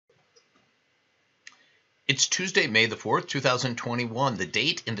It's Tuesday, May the 4th, 2021, the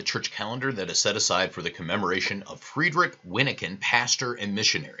date in the church calendar that is set aside for the commemoration of Friedrich Wyneken, pastor and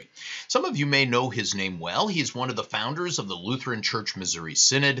missionary. Some of you may know his name well. He is one of the founders of the Lutheran Church Missouri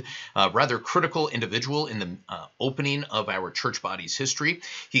Synod, a rather critical individual in the opening of our church body's history.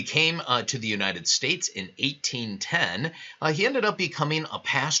 He came to the United States in 1810. He ended up becoming a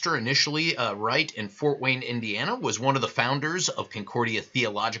pastor initially right in Fort Wayne, Indiana, was one of the founders of Concordia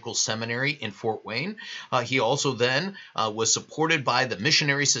Theological Seminary in Fort Wayne. He also then was supported by the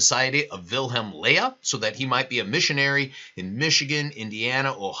Missionary Society of Wilhelm Leah so that he might be a missionary in Michigan,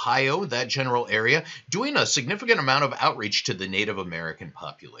 Indiana, Ohio, that general area, doing a significant amount of outreach to the Native American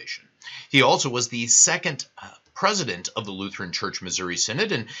population. He also was the second president of the Lutheran Church Missouri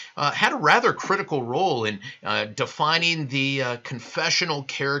Synod and had a rather critical role in defining the confessional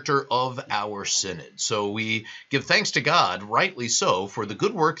character of our synod. So we give thanks to God, rightly so, for the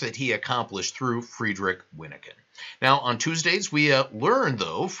good work that he accomplished through Friedrich Wyneken. Now, on Tuesdays, we learn,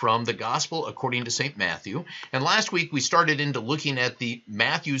 though, from the Gospel according to St. Matthew. And last week, we started into looking at the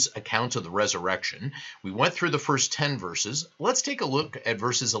Matthew's account of the resurrection. We went through the first 10 verses. Let's take a look at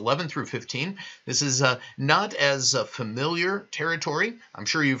verses 11 through 15. This is not as familiar territory. I'm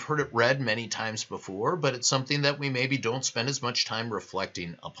sure you've heard it read many times before, but it's something that we maybe don't spend as much time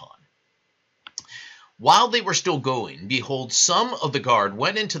reflecting upon. While they were still going, behold, some of the guard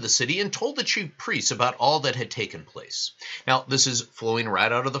went into the city and told the chief priests about all that had taken place. Now, this is flowing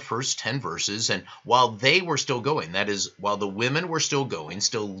right out of the first 10 verses, and while they were still going, that is, while the women were still going,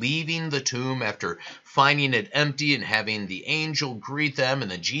 still leaving the tomb after finding it empty and having the angel greet them,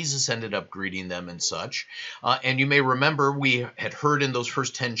 and then Jesus ended up greeting them and such. And you may remember we had heard in those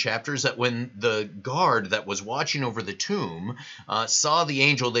first 10 chapters that when the guard that was watching over the tomb saw the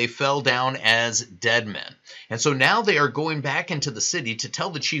angel, they fell down as dead men. And so now they are going back into the city to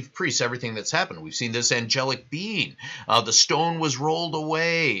tell the chief priests everything that's happened. We've seen this angelic being. The stone was rolled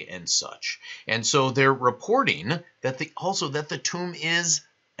away and such. And so they're reporting that the tomb is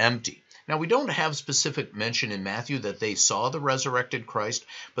empty. Now, we don't have specific mention in Matthew that they saw the resurrected Christ,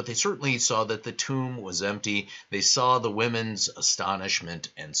 but they certainly saw that the tomb was empty. They saw the women's astonishment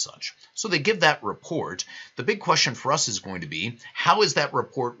and such. So they give that report. The big question for us is going to be, how is that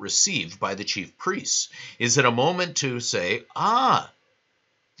report received by the chief priests? Is it a moment to say,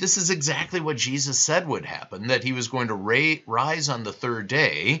 this is exactly what Jesus said would happen, that he was going to rise on the third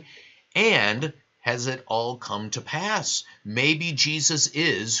day, and has it all come to pass? Maybe Jesus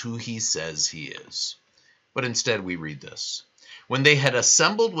is who he says he is. But instead we read this. When they had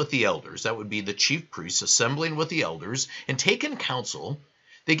assembled with the elders, that would be the chief priests assembling with the elders, and taken counsel,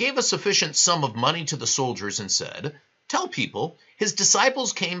 they gave a sufficient sum of money to the soldiers and said, "Tell people, his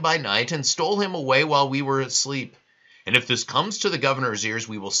disciples came by night and stole him away while we were asleep. And if this comes to the governor's ears,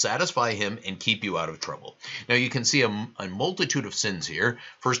 we will satisfy him and keep you out of trouble." Now you can see a multitude of sins here.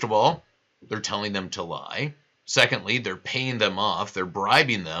 First of all, they're telling them to lie. Secondly, they're paying them off. They're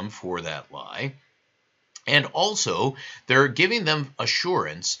bribing them for that lie. And also, they're giving them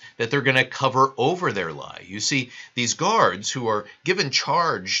assurance that they're going to cover over their lie. You see, these guards who are given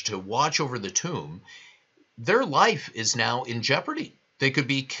charge to watch over the tomb, their life is now in jeopardy. They could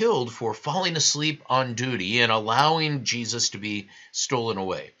be killed for falling asleep on duty and allowing Jesus to be stolen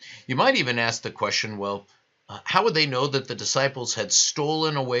away. You might even ask the question, well, how would they know that the disciples had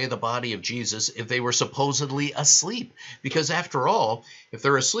stolen away the body of Jesus if they were supposedly asleep? Because after all, if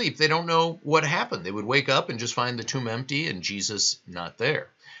they're asleep, they don't know what happened. They would wake up and just find the tomb empty and Jesus not there.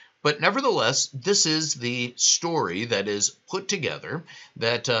 But nevertheless, this is the story that is put together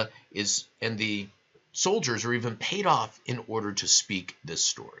and the soldiers are even paid off in order to speak this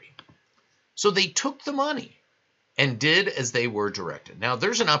story. So they took the money and did as they were directed. Now,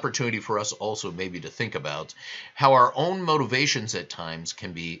 there's an opportunity for us also maybe to think about how our own motivations at times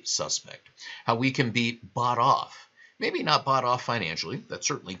can be suspect, how we can be bought off. Maybe not bought off financially, that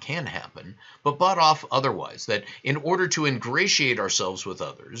certainly can happen, but bought off otherwise, that in order to ingratiate ourselves with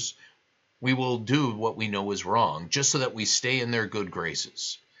others, we will do what we know is wrong just so that we stay in their good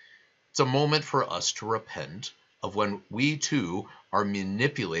graces. It's a moment for us to repent of when we too are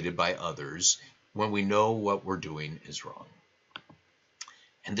manipulated by others when we know what we're doing is wrong.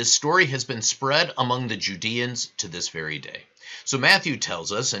 And this story has been spread among the Judeans to this very day. So Matthew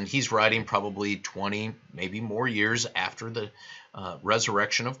tells us, and he's writing probably 20, maybe more years after the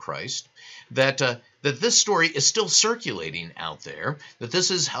resurrection of Christ, that this story is still circulating out there, that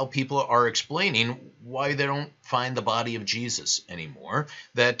this is how people are explaining why they don't find the body of Jesus anymore,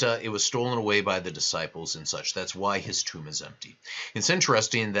 that it was stolen away by the disciples and such. That's why his tomb is empty. It's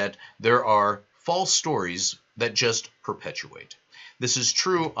interesting that there are false stories that just perpetuate. This is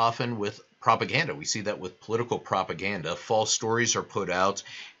true often with propaganda. We see that with political propaganda. False stories are put out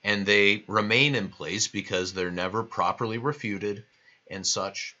and they remain in place because they're never properly refuted and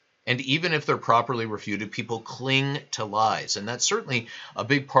such. And even if they're properly refuted, people cling to lies. And that's certainly a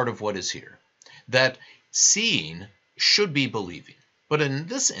big part of what is here. That seeing should be believing. But in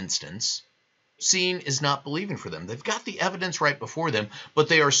this instance, seeing is not believing for them. They've got the evidence right before them, but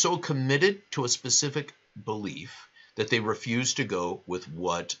they are so committed to a specific belief that they refuse to go with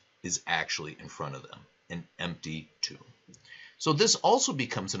what is actually in front of them, an empty tomb. So this also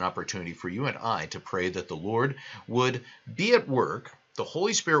becomes an opportunity for you and I to pray that the Lord would be at work, the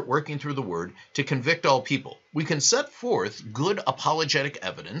Holy Spirit working through the Word, to convict all people. We can set forth good apologetic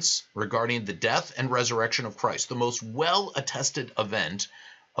evidence regarding the death and resurrection of Christ, the most well-attested event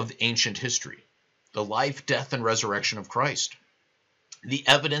of ancient history, the life, death, and resurrection of Christ. The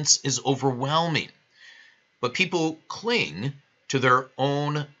evidence is overwhelming, but people cling to their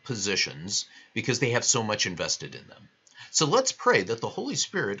own positions because they have so much invested in them. So let's pray that the Holy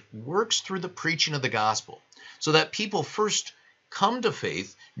Spirit works through the preaching of the gospel so that people first come to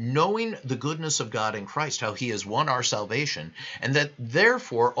faith knowing the goodness of God in Christ, how he has won our salvation, and that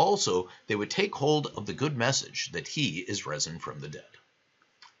therefore also they would take hold of the good message that he is risen from the dead.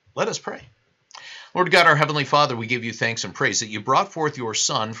 Let us pray. Lord God, our Heavenly Father, we give you thanks and praise that you brought forth your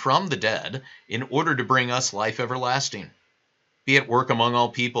Son from the dead in order to bring us life everlasting. Be at work among all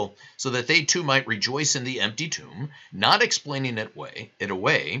people, so that they too might rejoice in the empty tomb, not explaining it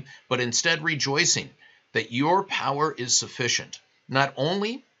away, but instead rejoicing that your power is sufficient, not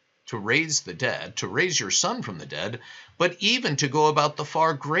only to raise the dead, to raise your Son from the dead, but even to go about the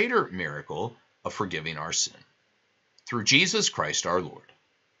far greater miracle of forgiving our sin. Through Jesus Christ our Lord.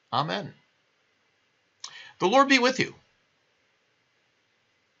 Amen. The Lord be with you.